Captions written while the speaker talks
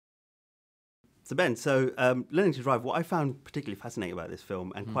So Ben, Learning to Drive, what I found particularly fascinating about this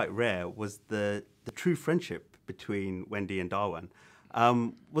film and quite rare was the true friendship between Wendy and Darwan.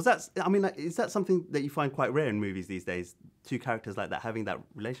 Was that? I mean, is that something that you find quite rare in movies these days? Two characters like that having that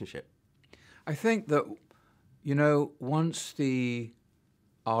relationship. I think that, you know, once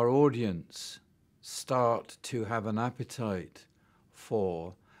our audience start to have an appetite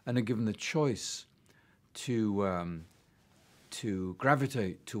for and are given the choice to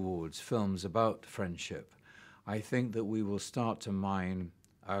gravitate towards films about friendship, I think that we will start to mine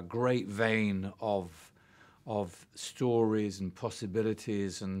a great vein of stories and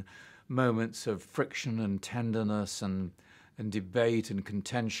possibilities and moments of friction and tenderness and debate and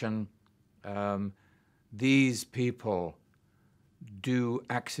contention. These people do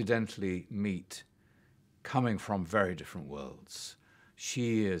accidentally meet, coming from very different worlds.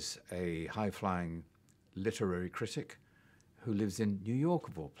 She is a high-flying literary critic who lives in New York,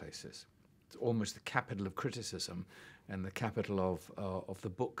 of all places. It's almost the capital of criticism and the capital of the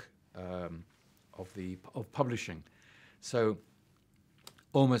book, of publishing. So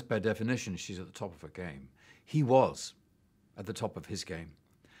almost by definition, she's at the top of her game. He was at the top of his game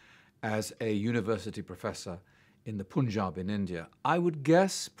as a university professor in the Punjab in India. I would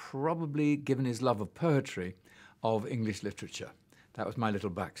guess, probably, given his love of poetry, of English literature. That was my little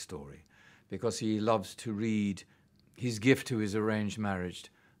backstory, because he loves to read. His gift to his arranged marriage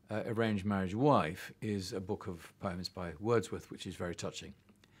wife is a book of poems by Wordsworth, which is very touching.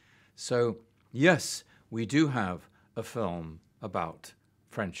 So, yes, we do have a film about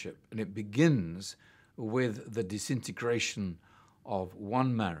friendship, and it begins with the disintegration of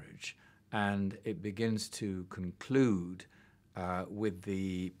one marriage, and it begins to conclude with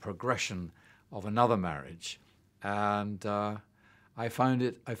the progression of another marriage. And I found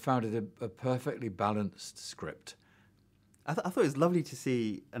it a perfectly balanced script. I thought it was lovely to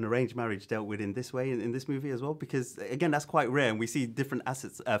see an arranged marriage dealt with in this way in this movie as well, because again, that's quite rare, and we see different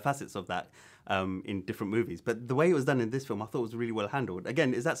facets of that in different movies. But the way it was done in this film, I thought was really well handled.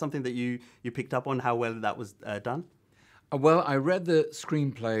 Again, is that something that you picked up on, how well that was done? Well, I read the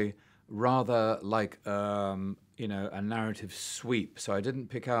screenplay rather like you know, a narrative sweep, so I didn't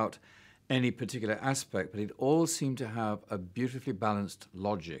pick out any particular aspect, but it all seemed to have a beautifully balanced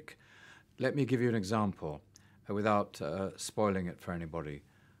logic. Let me give you an example, without spoiling it for anybody,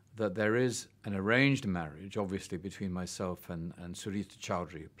 that there is an arranged marriage, obviously, between myself and Surita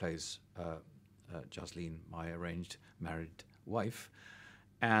Chowdhury, who plays Jasleen, my arranged married wife,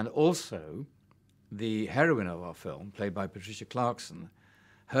 and also the heroine of our film, played by Patricia Clarkson,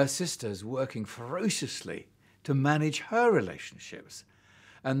 her sister's working ferociously to manage her relationships.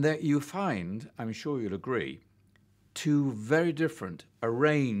 And that you find, I'm sure you'll agree, two very different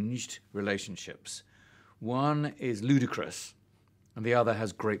arranged relationships. One is ludicrous, and the other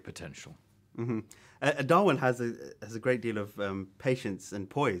has great potential. Mm-hmm. Darwan has a great deal of patience and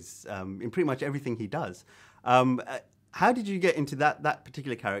poise in pretty much everything he does. How did you get into that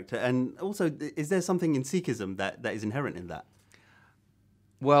particular character? And also, is there something in Sikhism that is inherent in that?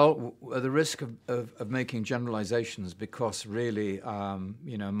 Well, at the risk of making generalizations, because really,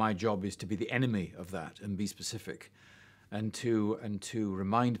 you know, my job is to be the enemy of that and be specific, and to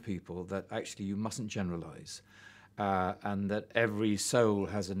remind people that actually you mustn't generalize, and that every soul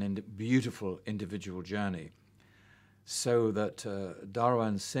has a beautiful individual journey. So that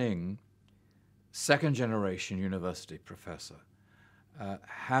Darwan Singh, second generation university professor,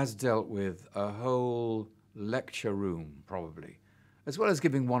 has dealt with a whole lecture room, probably, as well as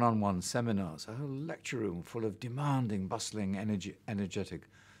giving one-on-one seminars, a whole lecture room full of demanding, bustling, energetic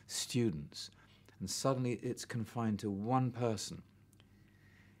students. And suddenly it's confined to one person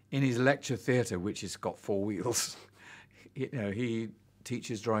in his lecture theatre, which has got four wheels. You know, he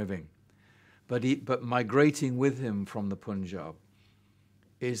teaches driving. But migrating with him from the Punjab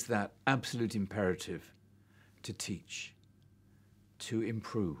is that absolute imperative to teach, to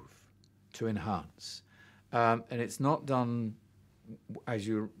improve, to enhance. And it's not done, as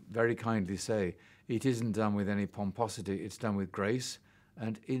you very kindly say, it isn't done with any pomposity, it's done with grace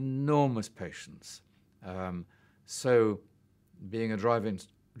and enormous patience. So being a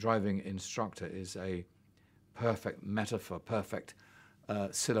driving instructor is a perfect metaphor, perfect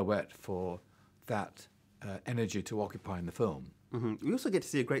silhouette for that energy to occupy in the film. Mm-hmm. We also get to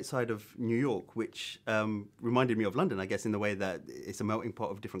see a great side of New York, which reminded me of London, I guess, in the way that it's a melting pot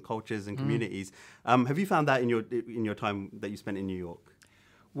of different cultures and communities. Have you found that in your time that you spent in New York?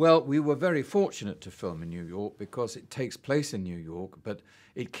 Well, we were very fortunate to film in New York because it takes place in New York, but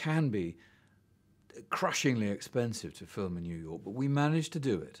it can be crushingly expensive to film in New York. But we managed to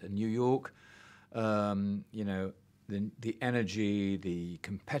do it. And New York, you know, the energy, the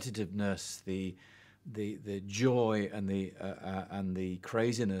competitiveness, the joy and the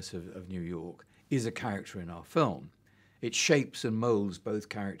craziness of New York is a character in our film. It shapes and molds both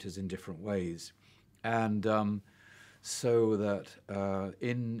characters in different ways, and so that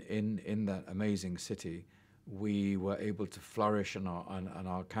in that amazing city, we were able to flourish, and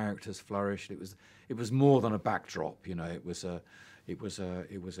our characters flourished. It was more than a backdrop, you know. It was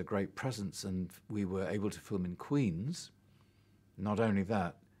a great presence, and we were able to film in Queens. Not only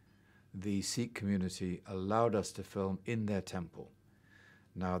that, the Sikh community allowed us to film in their temple.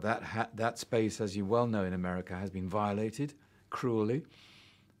 Now that space, as you well know in America, has been violated cruelly,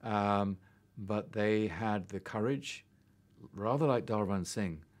 but they had the courage, rather like Darwan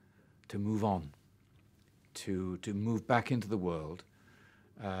Singh, to move on, to move back into the world,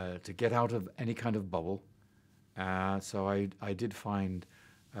 to get out of any kind of bubble. So I did find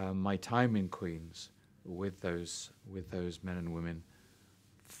my time in Queens with those men and women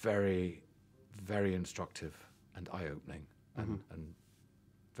very, very instructive and eye-opening, and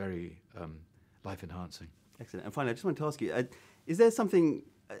very life-enhancing. Excellent. And finally, I just wanted to ask you, is there something,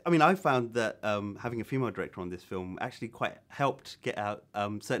 I mean, I found that having a female director on this film actually quite helped get out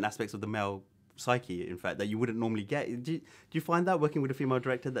certain aspects of the male psyche, in fact, that you wouldn't normally get. Do you find that, working with a female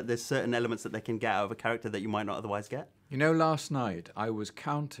director, that there's certain elements that they can get out of a character that you might not otherwise get? You know, last night I was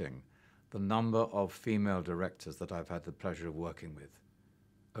counting the number of female directors that I've had the pleasure of working with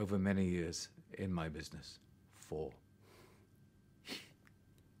over many years in my business. 4.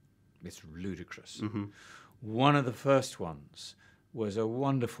 It's ludicrous. One of the first ones was a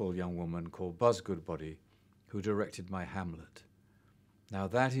wonderful young woman called Buzz Goodbody, who directed my Hamlet. Now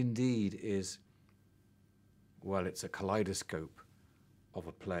that indeed is, well, it's a kaleidoscope of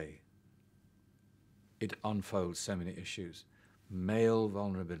a play. It unfolds so many issues. Male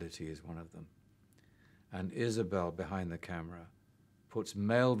vulnerability is one of them. And Isabel, behind the camera, puts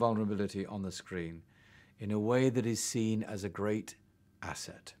male vulnerability on the screen in a way that is seen as a great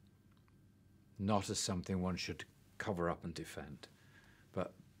asset, not as something one should cover up and defend,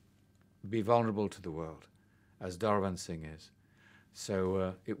 but be vulnerable to the world, as Darwan Singh is.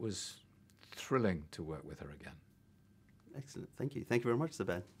 So it was thrilling to work with her again. Excellent. Thank you. Thank you very much, Sir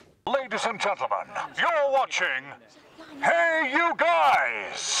Ben. Ladies and gentlemen, you're watching Hey You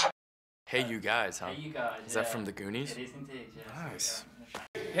Guys! Hey You Guys, huh? Hey, you guys. Is that from the Goonies? It is indeed, yeah. Nice.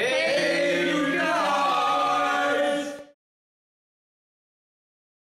 Hey!